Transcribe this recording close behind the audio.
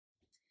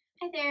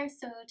Hi there,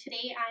 so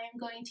today I am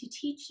going to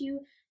teach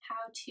you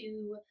how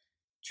to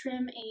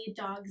trim a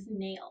dog's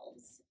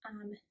nails.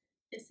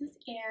 This is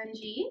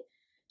Angie.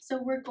 So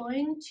we're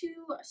going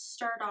to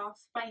start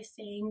off by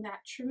saying that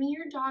trimming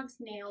your dog's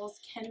nails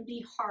can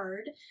be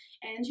hard.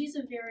 Angie's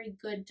a very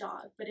good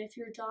dog, but if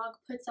your dog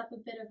puts up a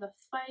bit of a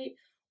fight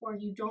or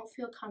you don't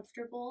feel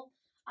comfortable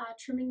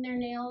trimming their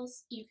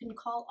nails, you can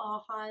call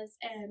AHA's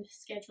and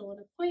schedule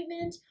an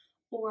appointment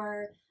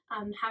or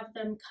have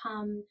them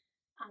come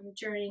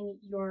during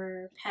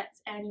your pet's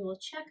annual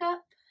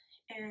checkup,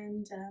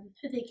 and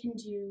they can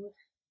do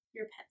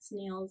your pet's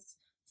nails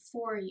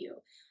for you.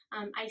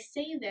 I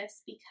say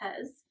this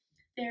because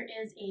there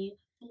is a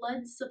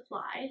blood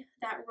supply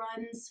that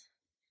runs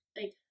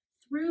like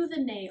through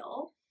the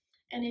nail,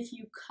 and if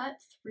you cut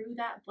through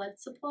that blood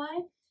supply,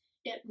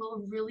 it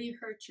will really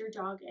hurt your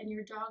dog and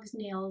your dog's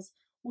nails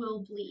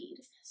will bleed.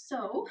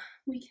 So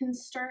we can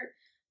start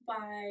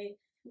by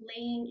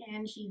laying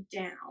Angie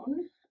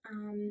down.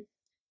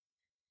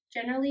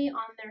 Generally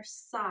on their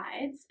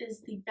sides is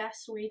the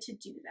best way to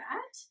do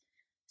that.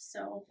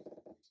 So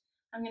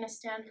I'm going to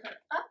stand her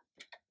up,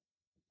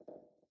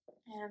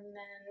 and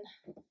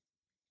then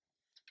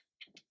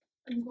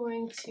I'm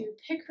going to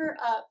pick her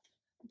up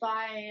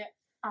by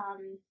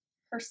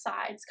her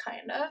sides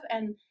kind of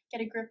and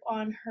get a grip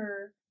on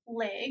her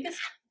legs.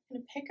 I'm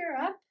going to pick her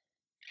up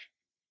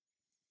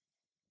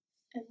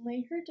and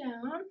lay her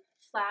down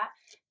flat.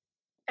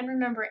 And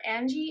remember,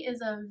 Angie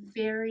is a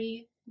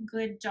very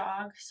good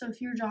dog, so if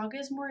your dog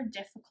is more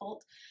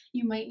difficult,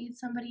 you might need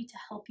somebody to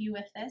help you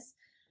with this.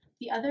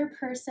 The other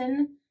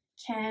person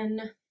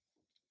can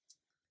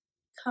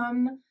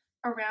come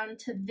around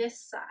to this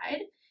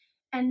side,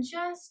 and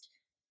just,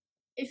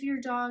 if your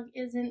dog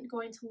isn't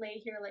going to lay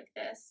here like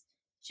this,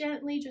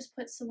 gently just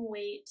put some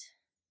weight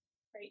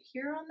right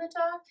here on the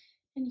dog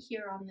and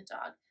here on the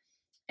dog.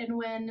 And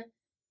when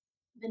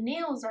the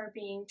nails are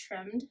being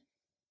trimmed,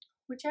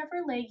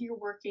 whichever leg you're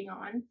working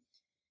on,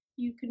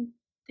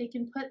 they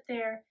can put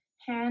their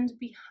hand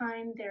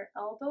behind their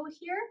elbow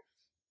here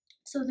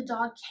so the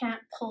dog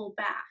can't pull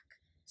back.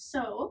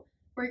 So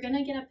we're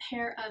gonna get a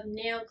pair of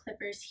nail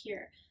clippers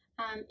here.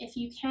 If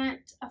you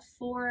can't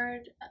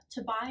afford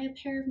to buy a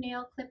pair of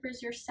nail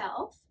clippers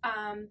yourself at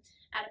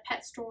a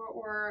pet store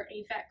or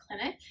a vet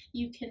clinic,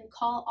 you can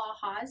call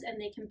AHA's and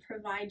they can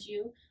provide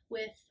you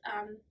with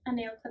a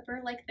nail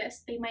clipper like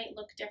this. They might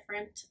look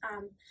different,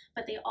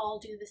 but they all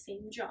do the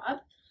same job.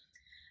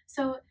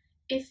 So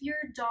if your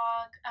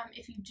dog,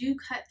 if you do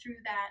cut through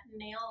that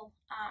nail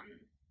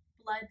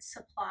blood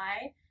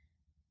supply,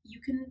 you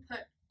can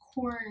put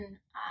corn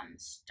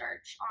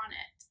starch on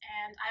it,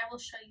 and I will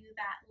show you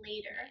that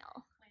later.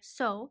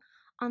 So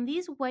on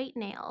these white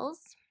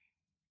nails,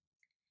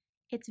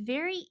 it's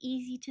very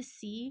easy to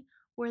see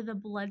where the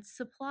blood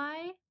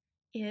supply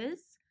is.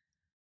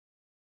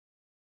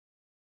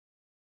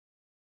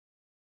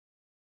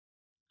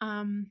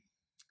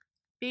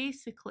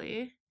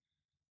 Basically,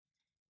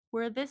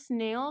 where this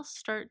nail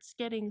starts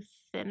getting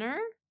thinner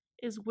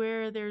is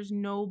where there's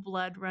no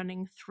blood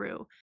running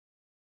through.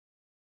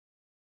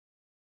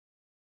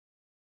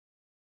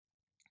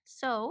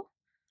 So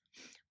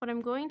what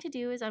I'm going to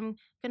do is I'm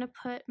going to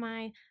put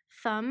my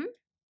thumb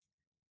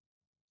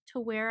to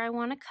where I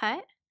want to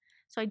cut.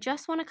 So I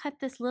just want to cut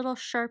this little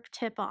sharp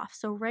tip off,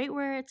 so right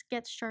where it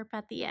gets sharp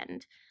at the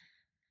end.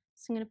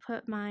 So I'm going to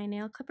put my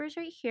nail clippers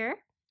right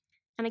here.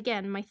 And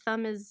again, my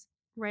thumb is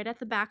right at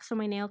the back so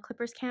my nail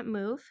clippers can't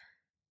move.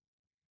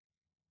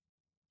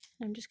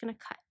 I'm just going to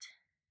cut.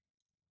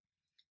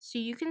 So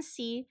you can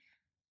see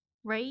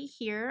right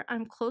here,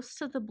 I'm close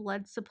to the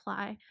blood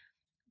supply,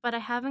 but I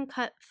haven't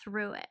cut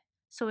through it,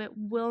 so it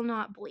will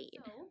not bleed.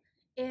 So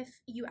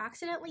if you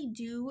accidentally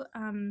do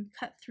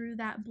cut through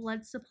that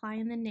blood supply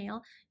in the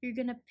nail, you're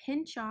going to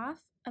pinch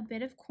off a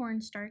bit of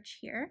cornstarch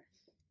here.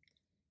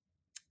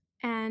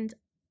 And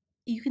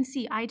you can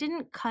see I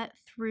didn't cut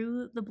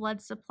through the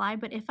blood supply,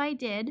 but if I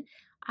did,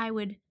 I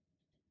would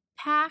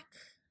pack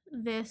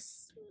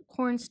this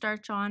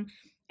cornstarch on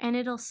and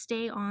it'll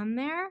stay on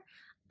there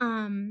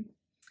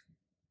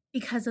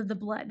because of the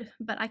blood,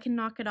 but I can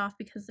knock it off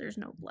because there's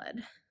no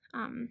blood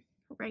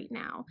right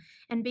now.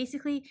 And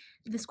basically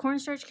this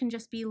cornstarch can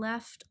just be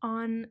left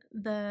on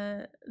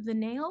the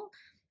nail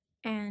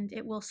and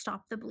it will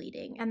stop the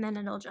bleeding, and then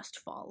it'll just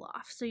fall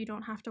off, so you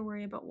don't have to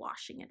worry about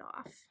washing it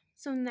off.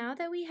 So now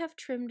that we have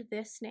trimmed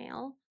this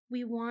nail,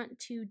 we want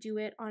to do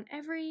it on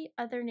every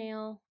other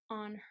nail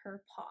on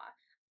her paw.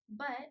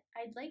 But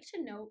I'd like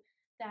to note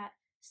that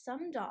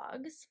some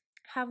dogs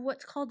have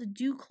what's called a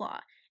dew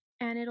claw,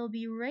 and it'll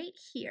be right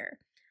here.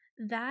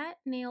 That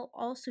nail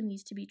also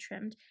needs to be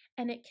trimmed,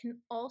 and it can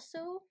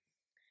also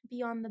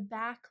be on the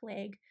back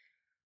leg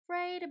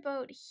right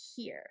about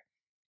here.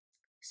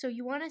 So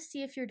you want to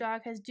see if your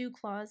dog has dew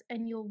claws,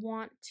 and you'll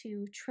want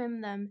to trim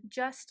them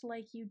just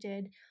like you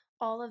did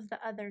all of the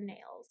other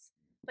nails.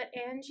 But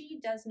Angie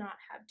does not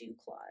have dew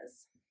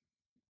claws.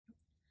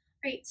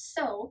 Right,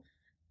 so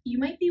you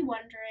might be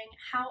wondering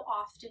how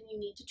often you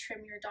need to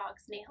trim your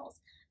dog's nails.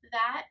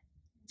 That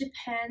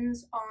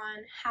depends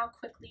on how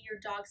quickly your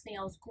dog's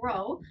nails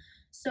grow.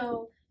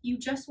 So you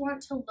just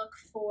want to look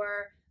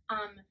for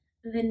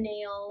the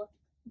nail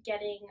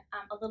getting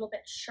a little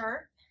bit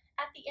sharp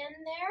at the end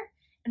there.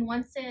 And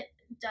once it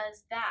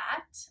does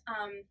that,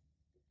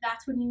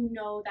 that's when you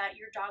know that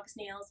your dog's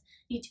nails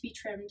need to be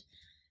trimmed.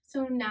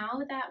 So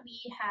now that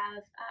we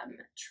have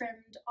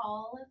trimmed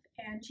all of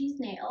Angie's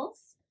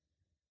nails,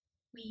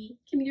 we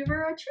can give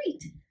her a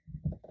treat.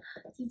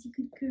 She's a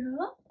good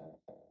girl.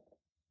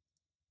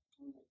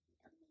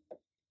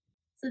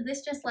 So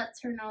this just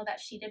lets her know that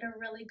she did a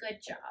really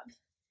good job.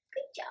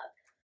 Good job.